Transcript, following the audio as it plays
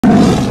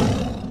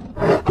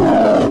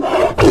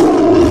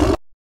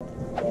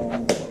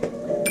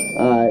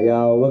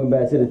y'all? Welcome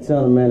back to the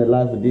channel, man. The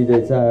life of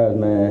DJ Tiris,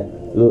 man.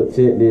 Look,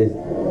 check this.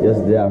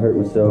 Yesterday I hurt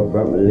myself,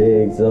 burnt my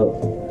legs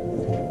up.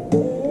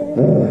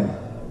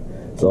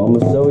 So I'm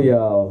gonna show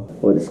y'all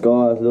what the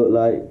scars look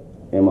like,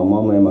 and my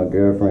mama and my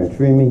girlfriend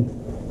treat me.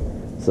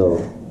 So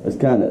it's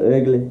kind of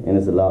ugly, and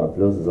there's a lot of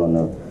pluses on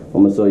there.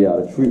 I'm gonna show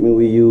y'all the treatment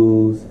we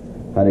use,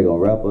 how they gonna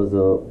wrap us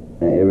up,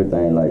 and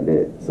everything like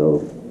that.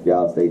 So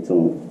y'all stay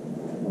tuned.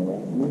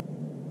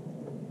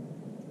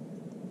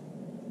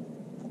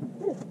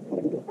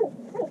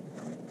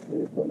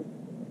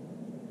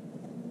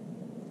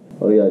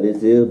 Oh yeah,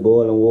 this is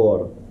boiling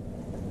water.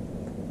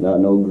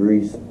 Not no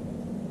grease.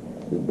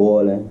 It's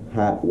boiling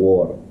hot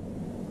water.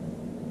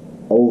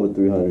 Over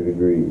 300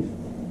 degrees.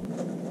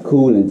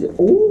 Cooling gel.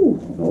 Ooh,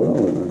 hold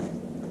on.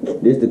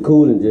 This the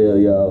cooling gel,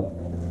 y'all.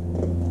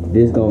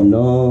 This gonna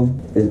numb.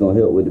 It's gonna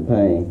help with the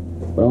pain.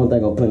 But I don't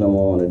think I'm putting no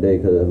more on today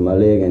because my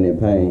leg ain't in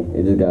pain.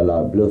 It just got a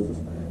lot of blisters.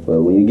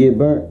 But when you get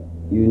burnt,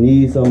 you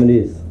need some of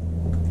this.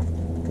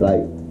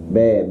 Like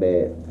bad,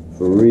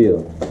 for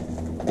real.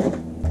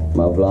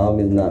 My vlog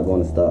is not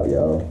gonna stop,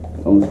 y'all.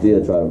 I'm gonna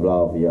still try to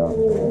vlog for y'all.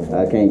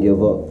 I can't give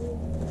up.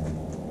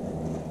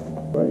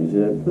 Right, you see?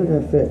 Look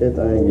how fat that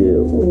thing is.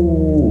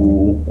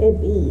 Ooh. It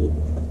big.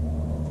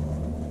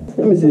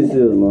 Let me see the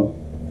scissors, Mom.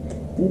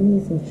 You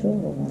need some short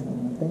ones.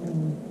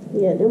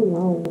 Yeah, them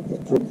long.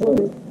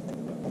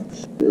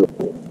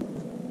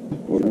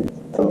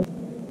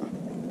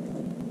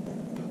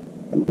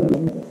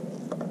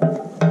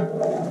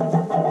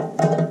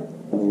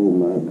 Oh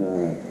my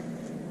God.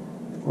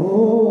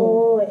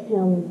 Oh,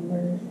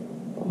 hammer.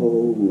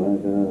 Oh my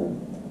God.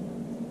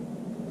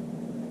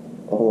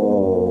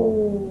 Oh.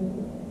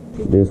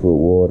 This what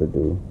water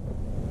do.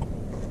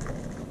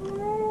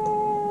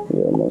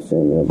 Yeah, I'm gonna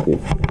send me a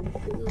bitch.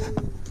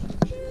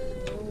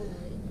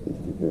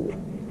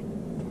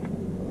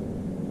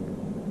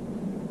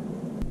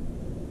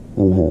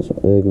 I'm gonna have some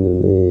ugly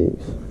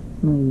legs.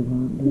 No, you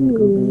won't. Then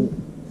go back.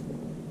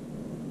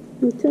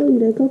 I tell you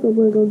that cocoa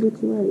boy gonna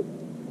get you right.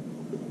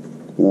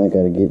 Now I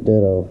gotta get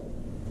that off.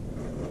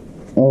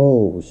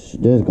 Oh,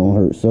 that's gonna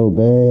hurt so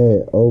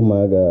bad. Oh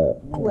my God.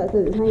 What,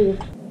 cause it's hanging?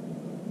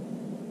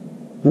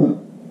 Huh?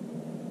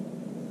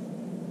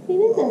 See,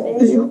 this is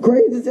bad. Is you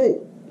crazy to say?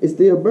 It's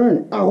still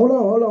burning. Ah, hold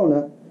on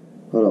now.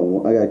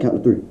 Hold on, I gotta count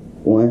to 3.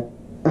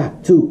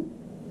 1, 2.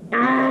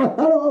 Ah,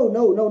 oh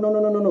no.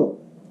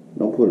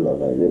 Don't pull it out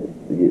like that.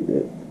 Forget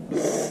that.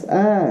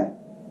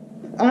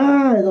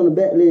 It's on the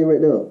back leg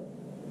right there.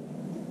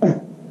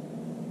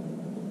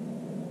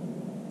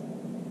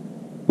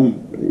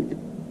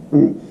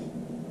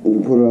 You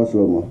put it out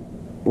slow, man.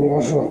 Pull it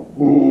out slow.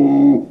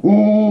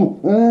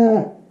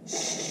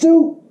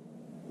 Shoot.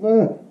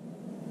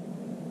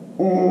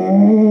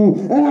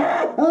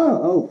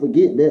 Oh,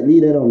 forget that.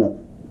 Leave that on there.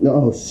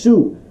 No,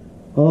 shoot.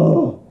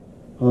 Oh,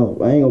 I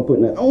ain't gonna put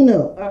that on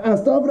there.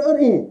 Start for the other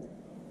end.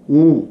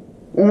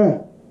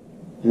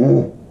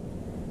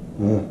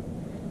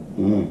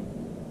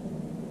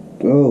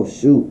 Oh,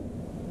 shoot.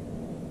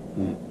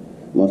 I'm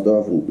gonna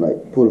start from, like,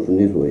 pull it from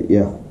this way.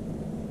 Yeah.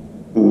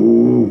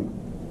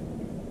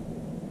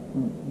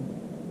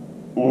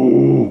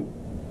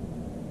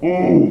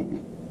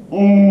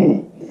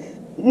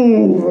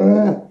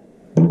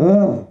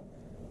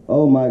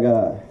 Oh my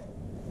God.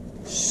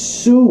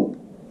 Shoot.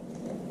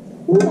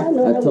 I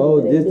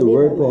told this the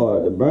worst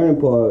part. The burning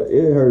part,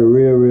 it hurt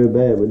real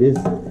bad, but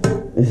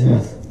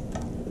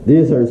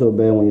this hurts so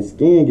bad when your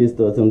skin gets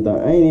stuck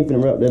sometimes. I ain't even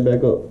finna wrap that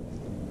back up.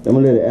 I'm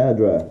gonna let it air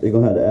dry. They're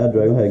gonna have the air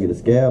dry. You're gonna have to get a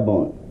scab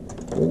on it.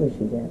 What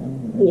she got on?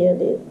 Yeah,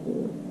 that.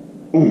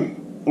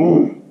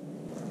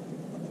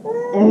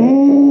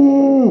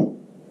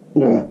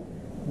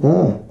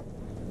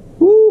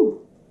 Woo.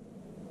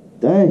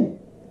 Dang.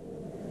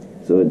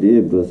 So it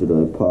did blister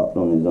though. It popped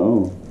on his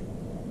own.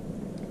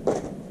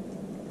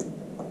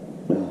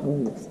 I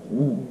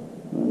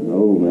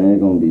know, man.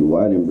 It's gonna be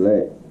white and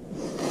black.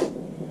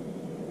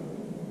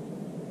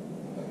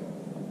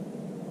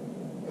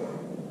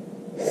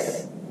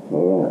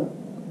 Hold on.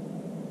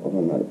 I'm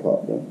gonna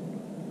pop them.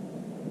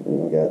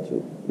 You got to.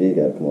 You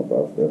gotta come up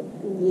off there.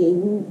 Yeah,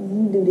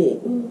 you do that.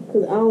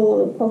 Cause I don't want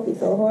to poke it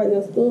so hard.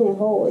 Your skin is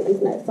hard.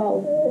 It's not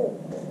soft.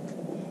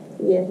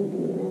 Yeah, he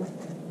did now.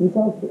 You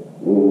poked it?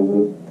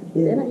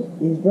 Yeah.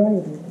 It's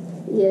dry.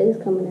 Yeah, it's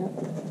coming out.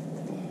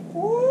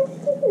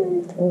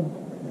 Oh.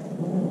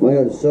 I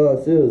got the sharp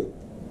scissors.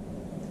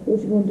 What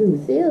you gonna do?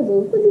 Scissors?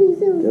 What do you need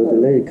scissors That was for?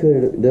 the lady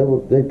cut it. That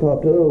was they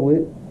popped her up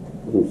with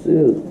some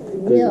scissors.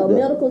 Yeah, a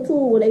medical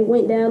tool where they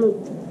went down.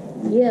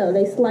 Yeah,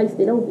 they sliced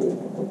it open.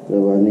 That's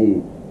what I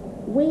need.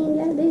 We ain't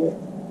got that.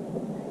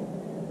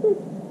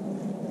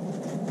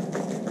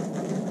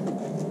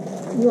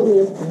 You want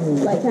me to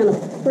like kind of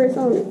press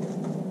on it?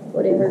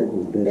 Or that hurt?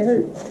 That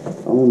hurt.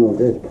 I don't know if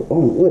that's. I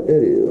don't know what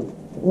that is.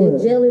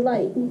 It's jelly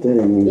like. That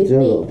ain't even It's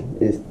jello. thick.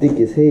 It's thick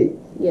as heck.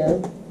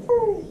 Yeah.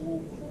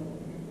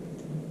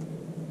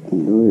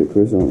 Go ahead,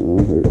 press on it.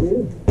 Don't hurt.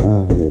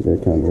 Yeah, that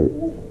kind of hurt.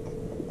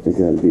 It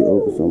gotta be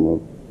open some of.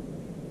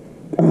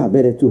 I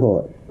bet it's too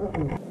hard.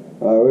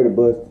 Already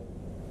busted.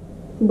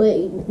 But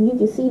you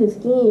can see the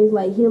skin is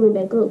like healing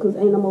back up because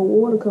ain't no more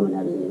water coming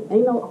out of it.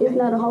 Ain't no, it's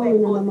not a hole in it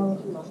no more.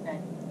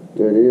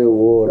 That is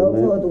water, Go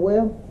man. toward the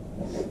well.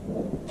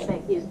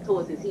 Back his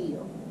towards his heel.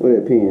 Where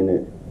that pen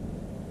at?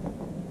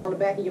 On the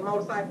back of your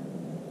motorcycle?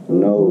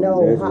 No,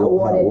 No, that's hot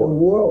water at the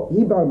water.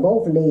 He burned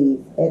both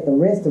legs at the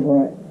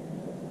restaurant.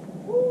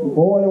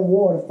 Boiling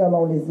water fell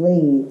on his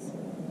legs.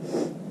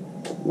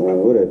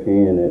 Man, where that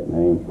pen at,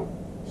 man?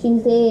 She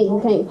said you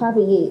can't pop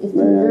it yet. It's too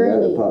Man, I got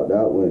early. to pop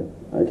that one.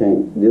 I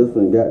can't. This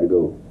one got to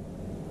go.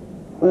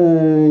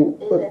 Man,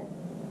 what?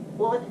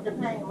 What's the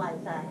pain like,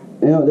 sir?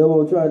 That's what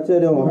I'm trying to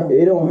tell them.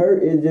 It don't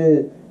hurt. It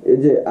just.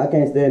 I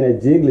can't stand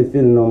that jiggly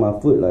feeling on my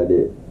foot like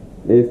that.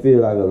 It feel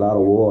like a lot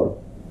of water.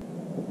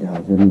 Y'all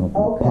just know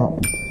Okay. pop.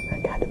 I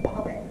got to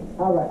pop.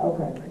 All right,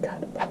 okay. I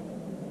got to pop.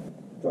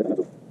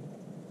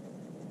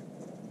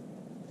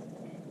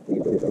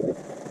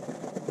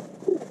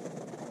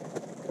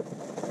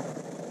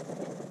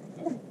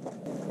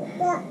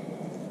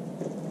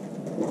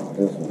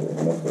 This one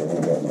is messed up. I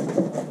got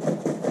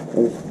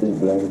no. This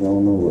black, I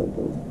don't know what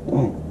though.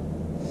 Dang.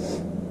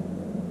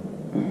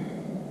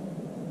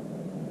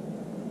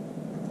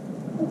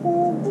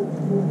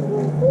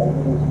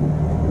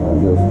 I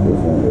guess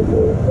this one is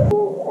good.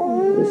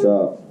 It's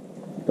up.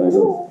 Think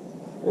so?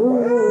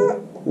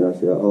 Y'all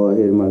see how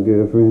hard-headed my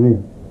girlfriend is?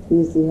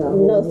 You see how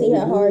No, see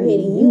how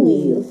hard-headed you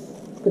is.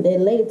 Because that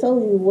lady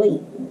told you to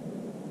wait.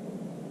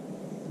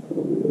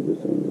 Oh, yeah,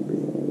 this ain't gonna be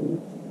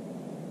one.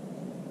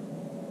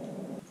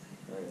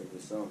 I gotta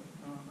get something.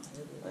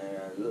 I ain't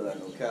gotta look like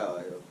no cow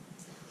out here.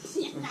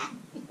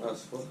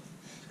 That's fun.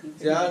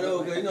 See, I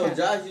know, cause you know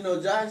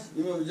Josh,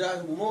 you remember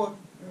Josh Moore?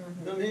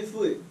 Remember his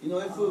foot? You know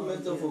his foot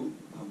messed up from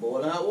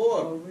boiling hot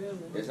water. Oh, really?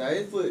 That's how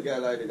his foot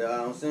got like that.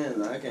 I'm saying,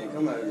 like, I can't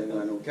come out here looking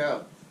like no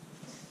cow.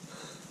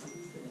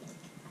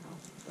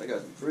 I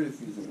got some pretty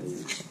feet in there.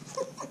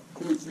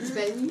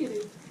 Baby, you did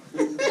it.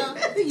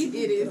 You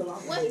did it.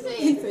 What he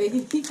said?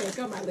 He can't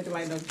come out looking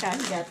like no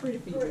cat. He got pretty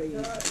feet. He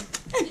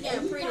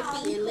got pretty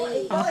feet and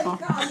legs.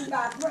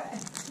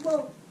 For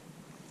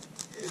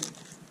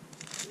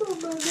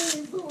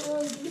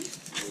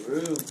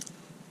real.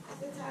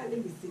 Let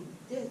me see.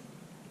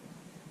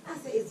 I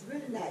said, it's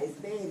really not as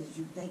bad as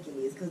you think it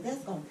is, because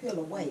that's going to peel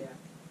away.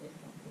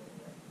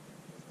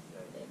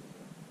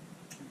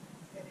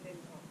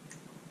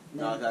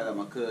 No, I got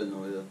my cousin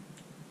over here,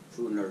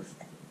 true nurse.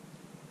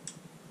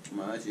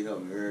 My auntie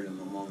helped me earlier,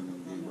 my mom and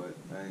them did,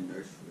 but I ain't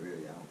nurse for real,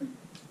 y'all.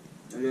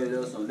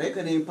 They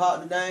couldn't even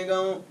pop the dang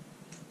on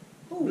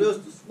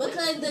blisters.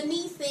 Because the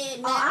niece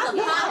said I'm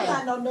not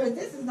not no nurse.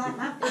 This is not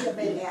my field,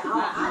 baby.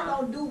 I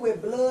don't do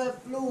with blood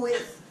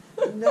fluids,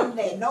 none of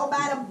that.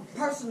 Nobody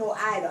personal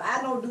idol.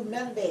 I don't do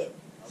none of that.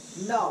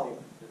 No.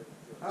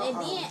 And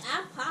then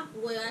I popped,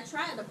 I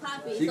tried to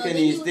pop it. She so couldn't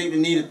then even stick the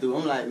needle through.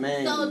 I'm like,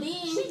 man. So then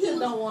She just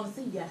don't want to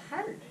see you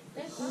hurt.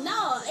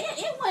 No,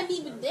 it wasn't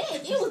even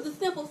that. It was the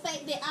simple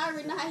fact that I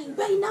already know how you.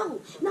 Babe, no,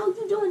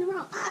 you doing it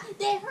wrong.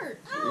 That hurt.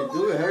 I don't It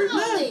do, it hurt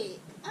want now. that.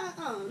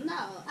 No,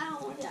 I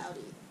don't want y'all that.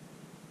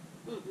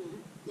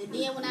 And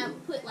then when I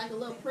put like a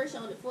little pressure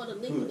on it for the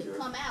liquid to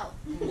come out,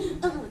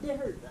 that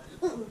hurt.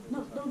 No,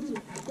 don't do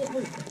it. That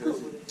hurt.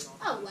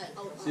 I was like,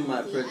 She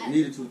might press the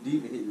needle too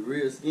deep and hit the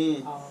real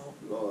skin. Oh.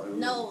 Lord,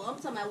 No, I'm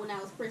talking about when I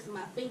was pressing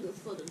my fingers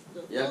for the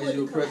yeah, fluid cause you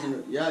to were come pressing,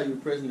 out. you were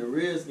pressing the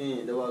real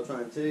skin. That's what I was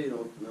trying to tell you.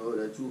 Don't know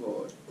that too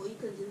hard. Or you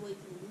could just wait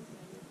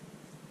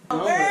till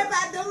Don't worry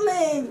about them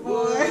legs,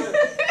 boy.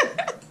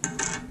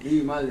 Give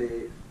you my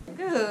leg.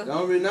 Good.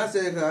 Don't really not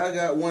say cause I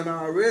got one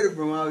already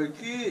from all the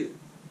kids.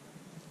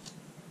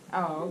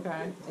 Oh,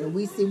 okay. And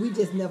we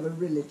just never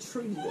really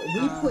treated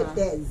it. We put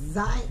that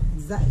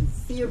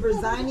silver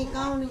zinc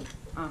on it.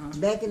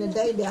 Back in the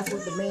day, that's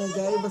what the man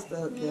gave us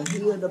to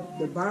heal the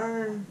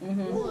burn.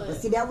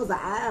 But see, that was an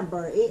iron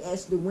burn. It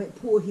actually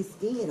pulled his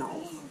skin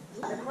off.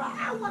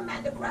 I wasn't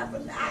at the cry for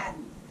that.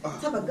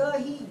 Tell my girl,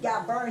 he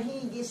got burned, he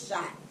didn't get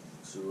shot.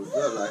 Sure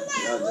felt like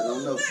y'all just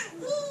don't know.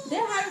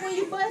 That hurt when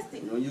you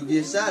busted. When you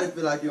get shot, it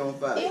feel like you're on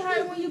fire. It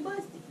hurt when you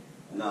busted.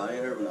 No, it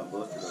ain't hurt when I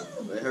busted up.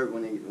 But it hurt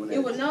when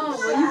It was numb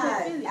when you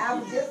could feel it. I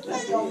was just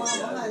like your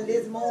mama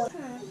this morning.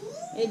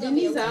 And then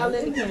these all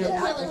in the camera.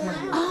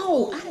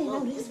 Oh, I didn't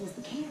know this was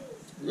the camera.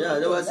 Yeah,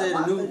 that's what I said.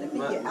 The new.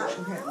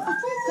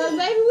 Cause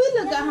baby, we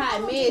look a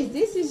hot mess.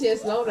 This is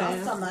just slow down.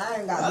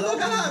 I look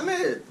hot,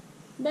 man.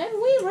 Baby,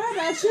 we worry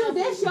about you.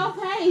 That's your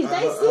page.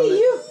 They see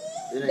you.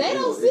 They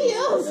don't see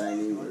us. I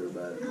ain't even worried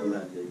about it. I'm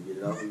not just get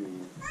it off of me.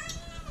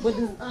 With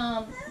the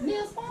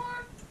Neil's farm.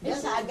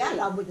 That's how I got it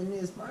off with the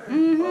news first.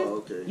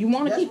 Oh, okay. You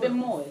want to That's keep it what-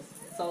 moist.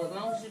 So as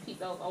long as you keep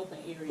those open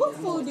areas. What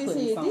food this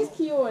is? This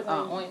cured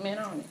ointment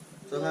on it.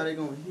 So how they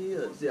gonna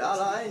heal? See,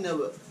 I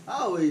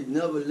always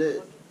never let,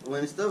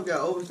 when stuff got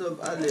open stuff,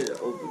 I let it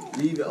open,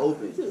 leave it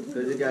open, cause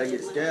it gotta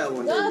get scared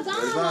one day. But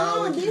if I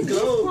always keep it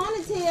closed,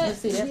 Let's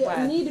see, that's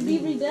why need to be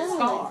redone.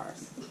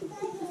 Scars.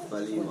 if I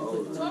leave it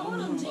open.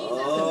 Oh,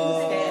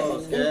 Oh,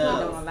 They scab.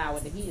 don't allow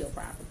it to heal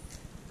properly.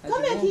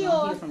 Come here,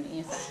 Kiora. From the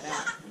inside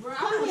out.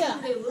 Come here.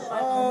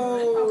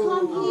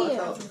 Come here.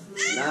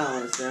 Now I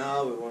understand. I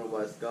always wonder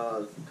why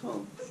scars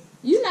come.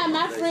 You not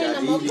my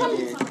friend no more. Come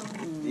here.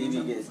 He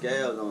be getting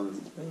scabs on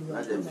him.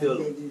 I just feel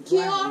him.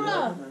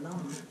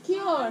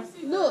 Kiora,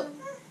 look.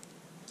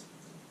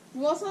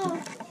 You want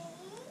some?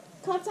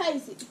 Come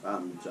taste it.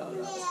 I'm trying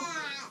to.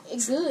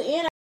 It's good.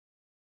 And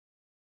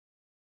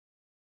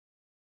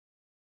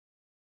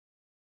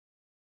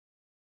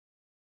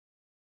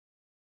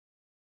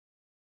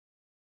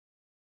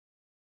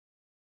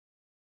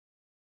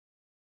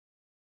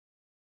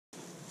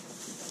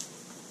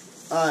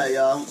Alright,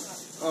 y'all.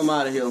 I'm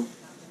out of here.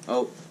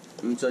 Oh,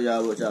 let me tell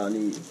y'all what y'all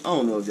need. I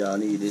don't know if y'all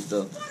need this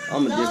stuff.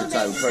 I'm a different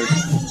type of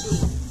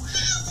person.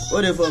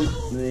 What is it for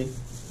me?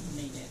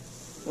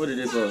 What is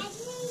it for?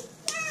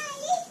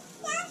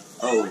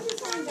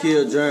 Oh,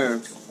 kill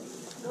germs.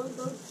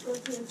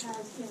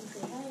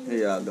 Here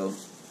y'all go.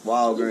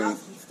 Walgreens.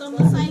 Some of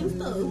the same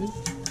stuff.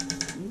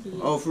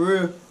 Oh, for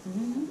real?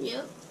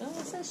 Yep.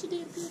 oh, so she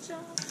did a good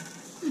job.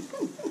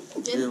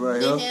 Just, right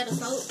they here? had a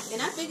soap.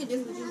 And I figured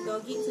this was just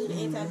going to get to the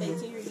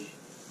antibacterial.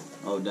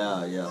 Oh,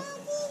 yeah.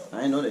 I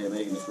didn't know they were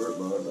making this work,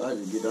 bro. I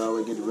just get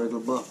the regular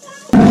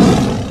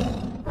buff.